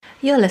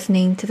You're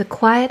listening to the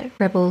Quiet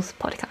Rebels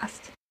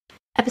podcast,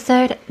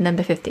 episode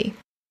number 50.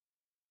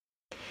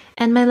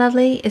 And my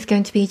lovely, is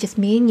going to be just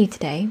me and you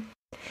today.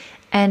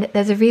 And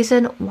there's a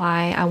reason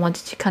why I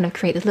wanted to kind of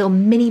create this little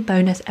mini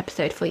bonus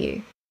episode for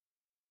you.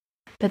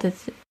 But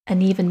there's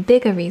an even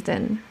bigger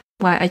reason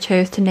why I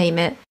chose to name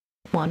it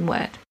one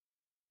word.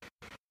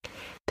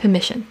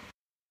 Permission.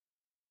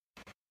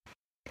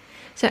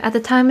 So at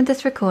the time of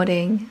this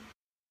recording,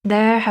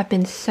 there have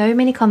been so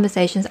many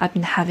conversations I've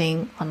been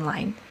having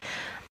online.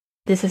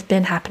 This has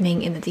been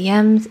happening in the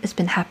DMs, it's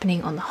been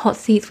happening on the hot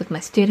seats with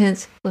my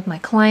students, with my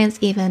clients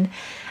even,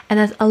 and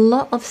there's a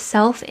lot of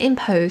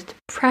self-imposed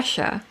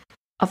pressure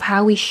of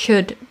how we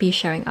should be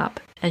showing up,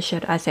 and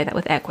should I say that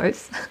with air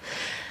quotes,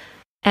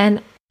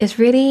 and it's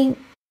really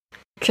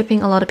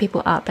tripping a lot of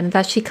people up, and it's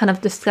actually kind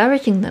of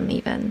discouraging them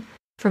even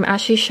from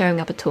actually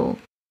showing up at all.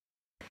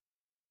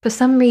 For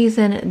some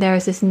reason, there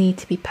is this need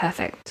to be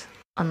perfect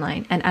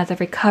online, and as a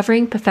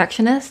recovering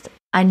perfectionist,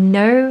 I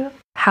know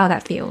how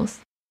that feels.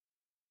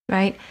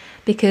 Right?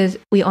 Because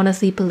we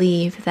honestly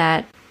believe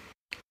that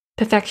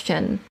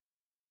perfection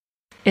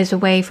is a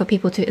way for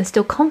people to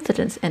instill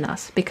confidence in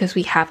us because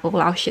we have all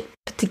our shit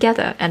put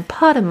together. And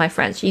pardon my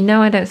French, you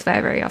know I don't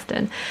swear very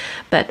often,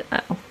 but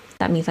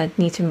that means I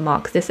need to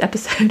mark this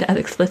episode as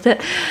explicit.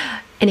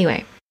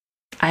 Anyway,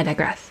 I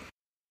digress.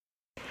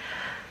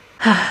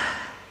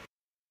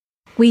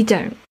 We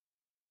don't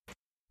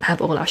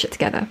have all our shit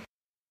together.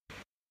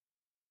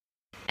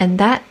 And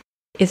that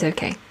is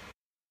okay.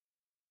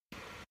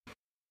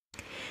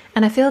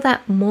 And I feel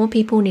that more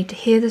people need to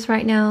hear this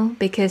right now,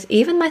 because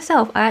even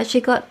myself, I actually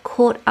got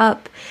caught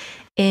up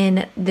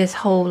in this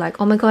whole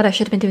like, oh my God, I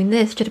should have been doing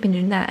this, should have been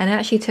doing that. And it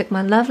actually took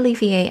my lovely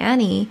VA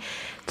Annie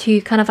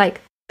to kind of like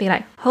be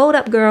like, hold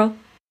up, girl,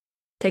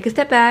 take a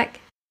step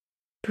back,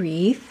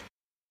 breathe,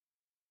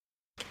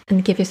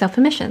 and give yourself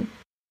permission.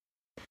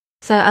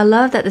 So I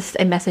love that this is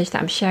a message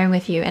that I'm sharing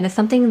with you, and it's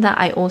something that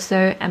I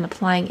also am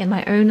applying in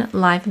my own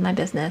life and my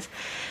business,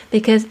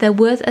 because there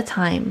was a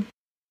time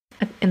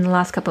in the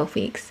last couple of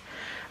weeks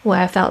where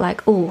I felt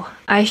like, oh,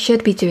 I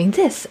should be doing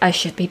this, I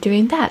should be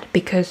doing that,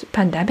 because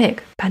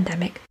pandemic,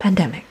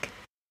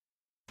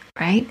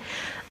 right?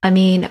 I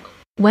mean,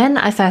 when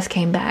I first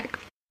came back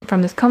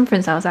from this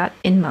conference I was at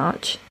in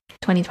March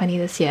 2020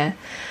 this year,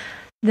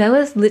 there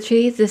was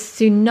literally this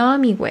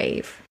tsunami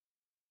wave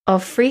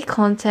of free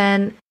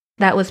content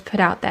that was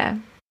put out there.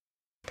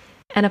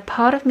 And a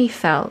part of me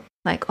felt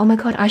like, oh my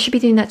God, I should be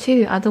doing that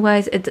too.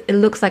 Otherwise, it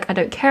looks like I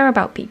don't care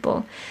about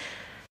people.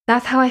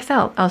 That's how I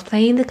felt. I was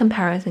playing the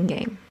comparison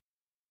game.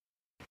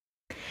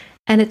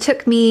 And it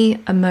took me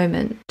a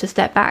moment to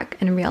step back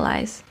and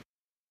realize,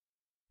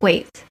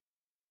 wait,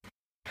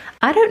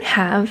 I don't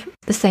have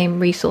the same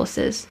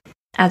resources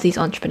as these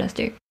entrepreneurs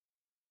do.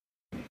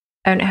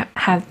 I don't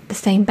have the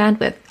same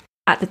bandwidth.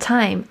 At the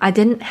time, I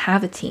didn't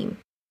have a team.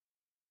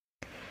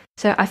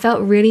 So I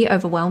felt really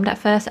overwhelmed at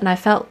first, and I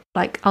felt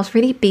like I was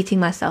really beating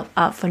myself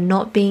up for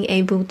not being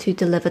able to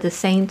deliver the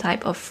same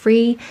type of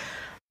free,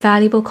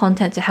 valuable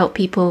content to help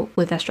people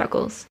with their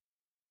struggles.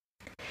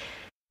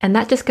 And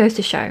that just goes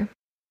to show,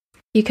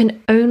 you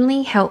can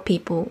only help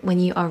people when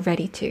you are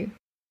ready to.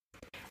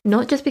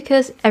 Not just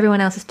because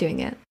everyone else is doing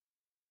it,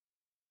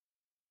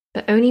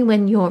 but only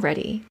when you're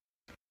ready.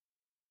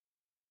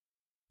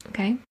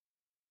 Okay?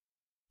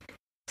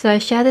 So I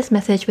share this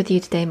message with you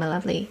today, my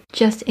lovely,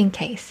 just in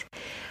case.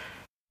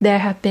 There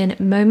have been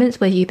moments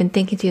where you've been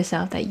thinking to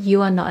yourself that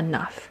you are not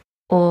enough,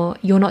 or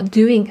you're not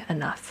doing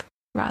enough,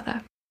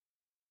 rather.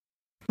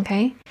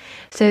 Okay?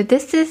 So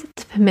this is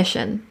the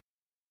permission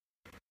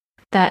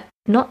that,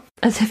 not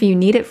as if you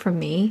need it from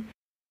me,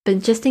 but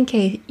just in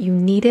case you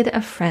needed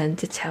a friend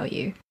to tell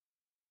you.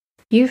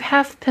 You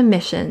have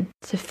permission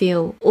to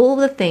feel all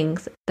the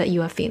things that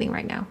you are feeling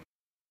right now.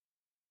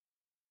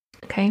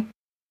 Okay?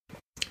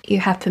 You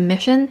have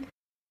permission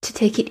to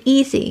take it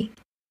easy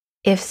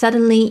if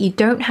suddenly you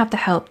don't have the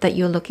help that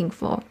you're looking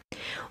for,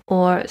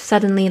 or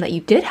suddenly like you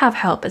did have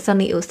help but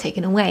suddenly it was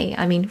taken away.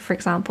 I mean, for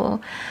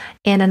example,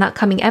 in an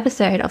upcoming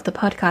episode of the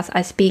podcast,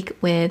 I speak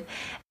with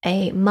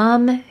a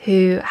mum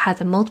who has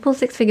a multiple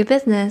six-figure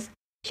business.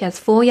 She has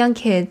 4 young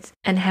kids,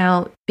 and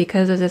how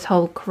because of this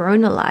whole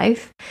corona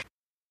life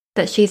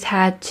that she's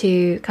had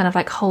to kind of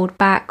like hold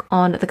back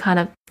on the kind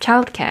of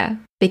childcare,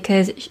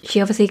 because she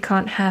obviously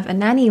can't have a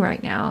nanny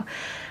right now.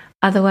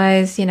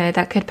 Otherwise, you know,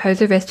 that could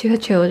pose a risk to her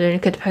children,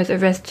 it could pose a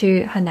risk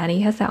to her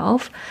nanny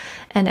herself,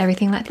 and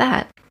everything like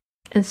that.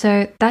 And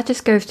so that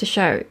just goes to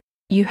show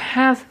you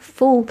have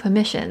full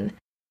permission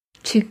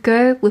to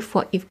go with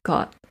what you've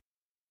got.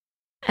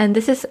 And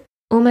this is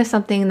almost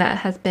something that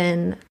has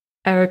been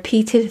a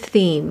repeated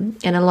theme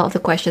in a lot of the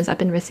questions I've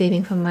been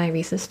receiving from my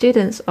recent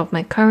students of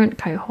my current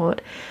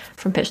cohort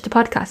from Pitch to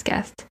Podcast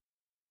Guest.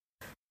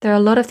 There are a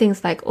lot of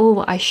things like,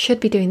 oh, I should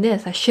be doing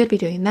this, I should be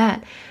doing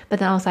that. But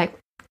then I was like,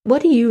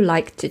 what do you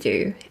like to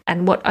do?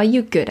 And what are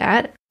you good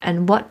at?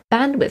 And what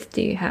bandwidth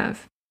do you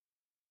have?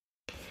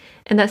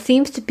 And that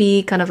seems to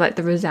be kind of like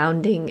the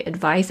resounding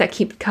advice that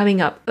keeps coming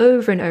up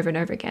over and over and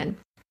over again.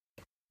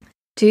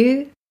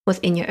 Do what's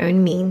in your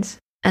own means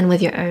and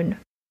with your own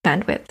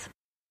bandwidth.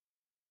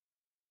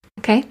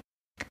 Okay?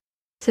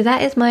 So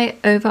that is my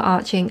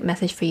overarching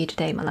message for you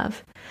today, my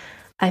love.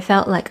 I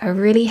felt like I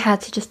really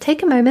had to just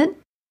take a moment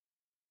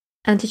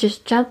and to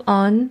just jump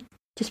on,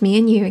 just me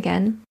and you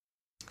again,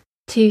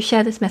 to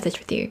share this message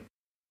with you.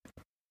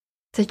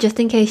 So just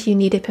in case you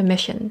needed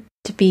permission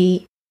to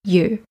be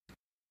you,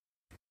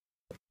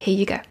 here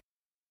you go.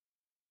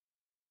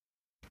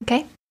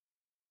 Okay?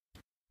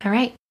 All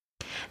right.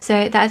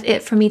 So that's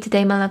it from me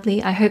today, my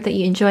lovely. I hope that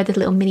you enjoyed this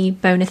little mini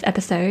bonus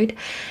episode.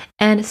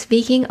 And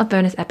speaking of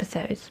bonus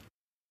episodes,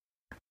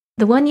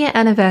 the 1-year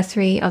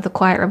anniversary of the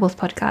Quiet Rebels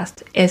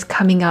podcast is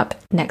coming up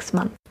next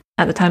month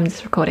at the time of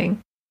this recording.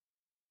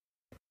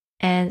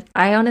 And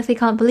I honestly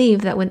can't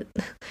believe that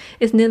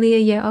it's nearly a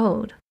year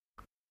old.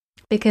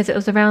 Because it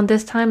was around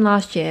this time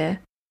last year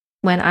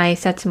when I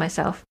said to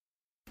myself,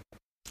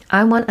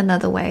 I want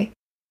another way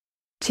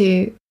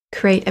to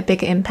create a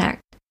bigger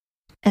impact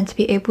and to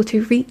be able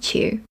to reach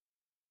you,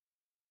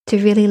 to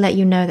really let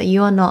you know that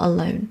you are not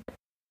alone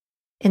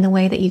in the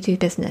way that you do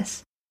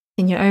business,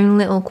 in your own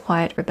little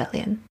quiet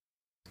rebellion.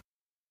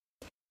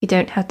 You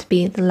don't have to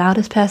be the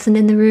loudest person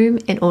in the room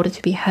in order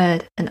to be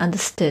heard and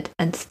understood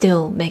and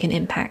still make an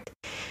impact.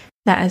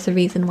 That is the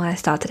reason why I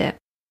started it.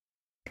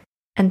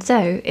 And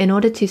so, in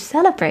order to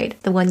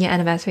celebrate the 1-year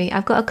anniversary,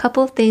 I've got a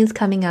couple of things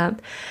coming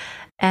up.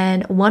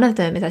 And one of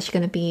them is actually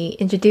going to be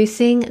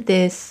introducing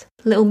this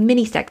little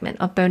mini segment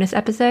of bonus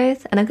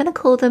episodes. And I'm going to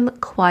call them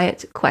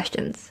Quiet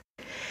Questions.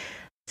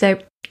 So,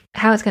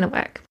 how it's going to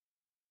work.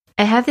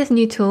 I have this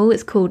new tool,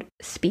 it's called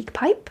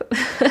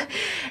SpeakPipe.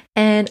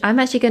 And I'm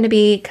actually going to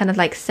be kind of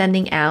like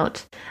sending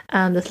out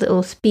this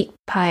little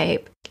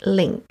SpeakPipe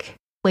link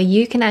where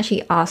you can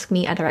actually ask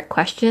me a direct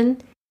question.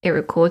 It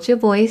records your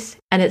voice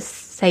and it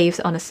saves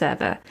on a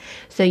server.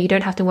 So you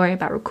don't have to worry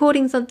about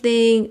recording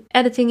something,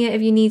 editing it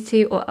if you need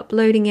to, or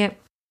uploading it.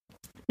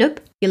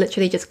 Nope, you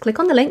literally just click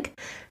on the link,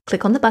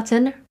 click on the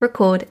button,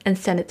 record, and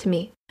send it to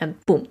me.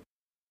 And boom,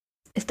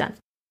 it's done.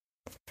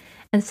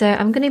 And so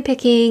I'm going to be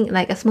picking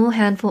like a small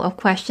handful of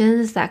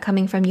questions that are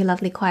coming from you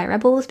lovely Quiet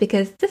Rebels,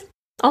 because this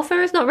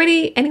offer is not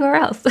really anywhere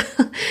else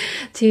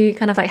to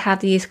kind of like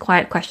have these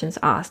quiet questions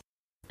asked.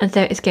 And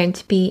so it's going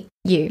to be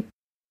you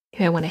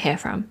who I want to hear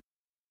from.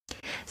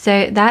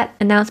 So that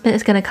announcement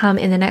is going to come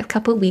in the next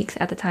couple of weeks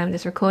at the time of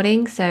this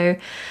recording. So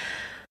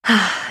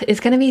it's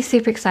going to be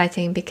super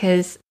exciting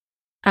because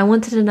I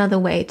wanted another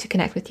way to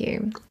connect with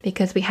you,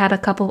 because we had a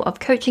couple of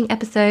coaching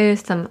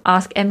episodes, some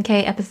Ask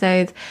MK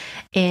episodes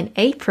in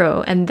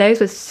April, and those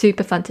were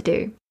super fun to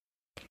do.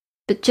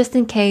 But just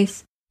in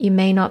case you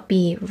may not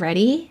be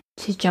ready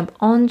to jump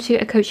onto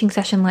a coaching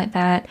session like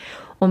that,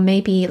 or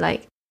maybe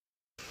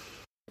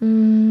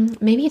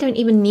maybe you don't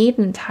even need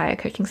an entire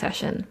coaching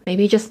session.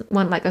 Maybe you just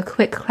want like a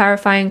quick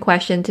clarifying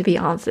question to be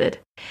answered.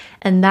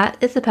 And that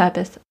is the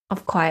purpose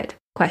of Quiet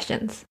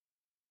Questions.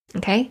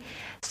 Okay,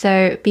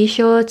 so be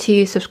sure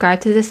to subscribe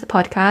to this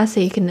podcast so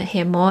you can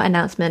hear more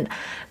announcement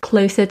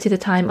closer to the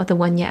time of the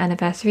 1-year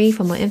anniversary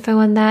for more info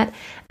on that.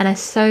 And I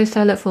so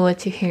look forward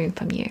to hearing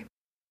from you.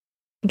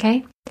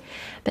 Okay,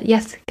 but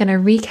yes, gonna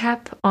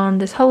recap on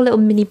this whole little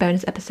mini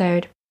bonus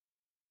episode.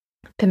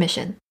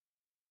 Permission.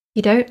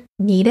 You don't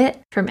need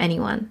it from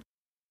anyone.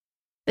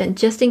 But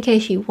just in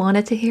case you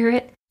wanted to hear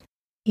it,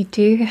 you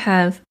do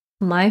have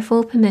my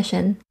full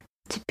permission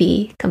to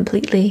be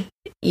completely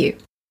you.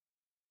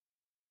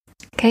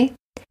 Okay?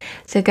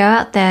 So go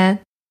out there,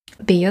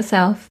 be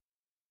yourself,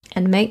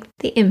 and make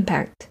the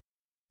impact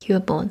you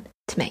were born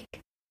to make.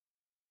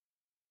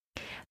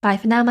 Bye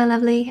for now, my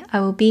lovely.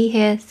 I will be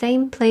here,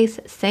 same place,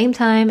 same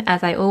time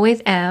as I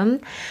always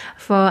am,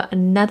 for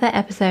another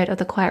episode of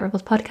the Quiet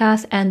Rebels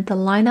podcast. And the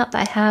lineup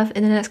that I have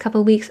in the next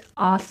couple of weeks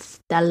are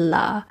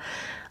stellar.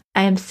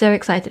 I am so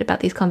excited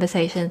about these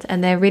conversations,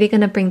 and they're really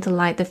going to bring to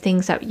light the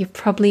things that you've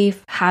probably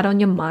had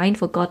on your mind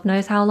for God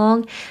knows how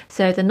long.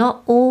 So they're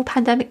not all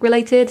pandemic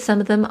related.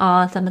 Some of them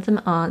are, some of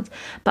them aren't.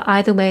 But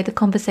either way, the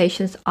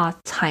conversations are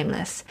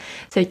timeless.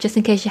 So just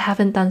in case you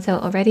haven't done so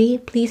already,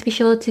 please be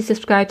sure to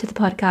subscribe to the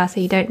podcast so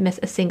you don't miss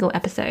a single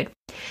episode.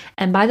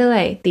 And by the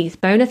way, these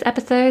bonus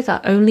episodes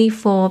are only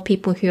for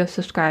people who are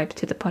subscribed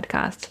to the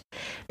podcast.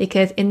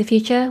 Because in the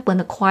future, when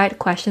the Quiet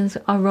Questions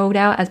are rolled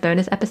out as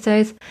bonus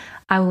episodes,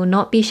 I will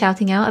not be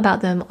shouting out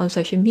about them on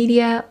social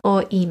media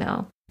or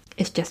email.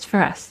 It's just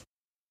for us.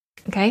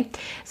 Okay?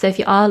 So if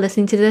you are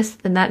listening to this,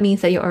 then that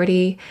means that you're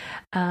already,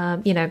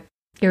 you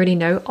already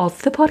know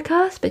of the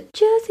podcast. But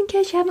just in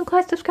case you haven't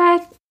quite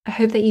subscribed, I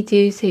hope that you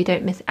do so you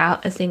don't miss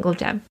out a single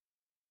gem.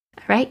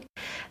 All right?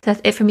 So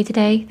that's it for me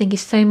today. Thank you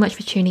so much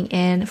for tuning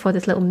in for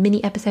this little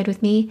mini episode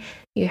with me.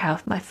 You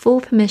have my full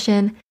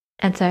permission.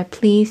 And so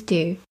please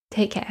do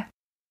take care.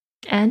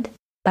 And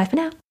bye for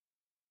now.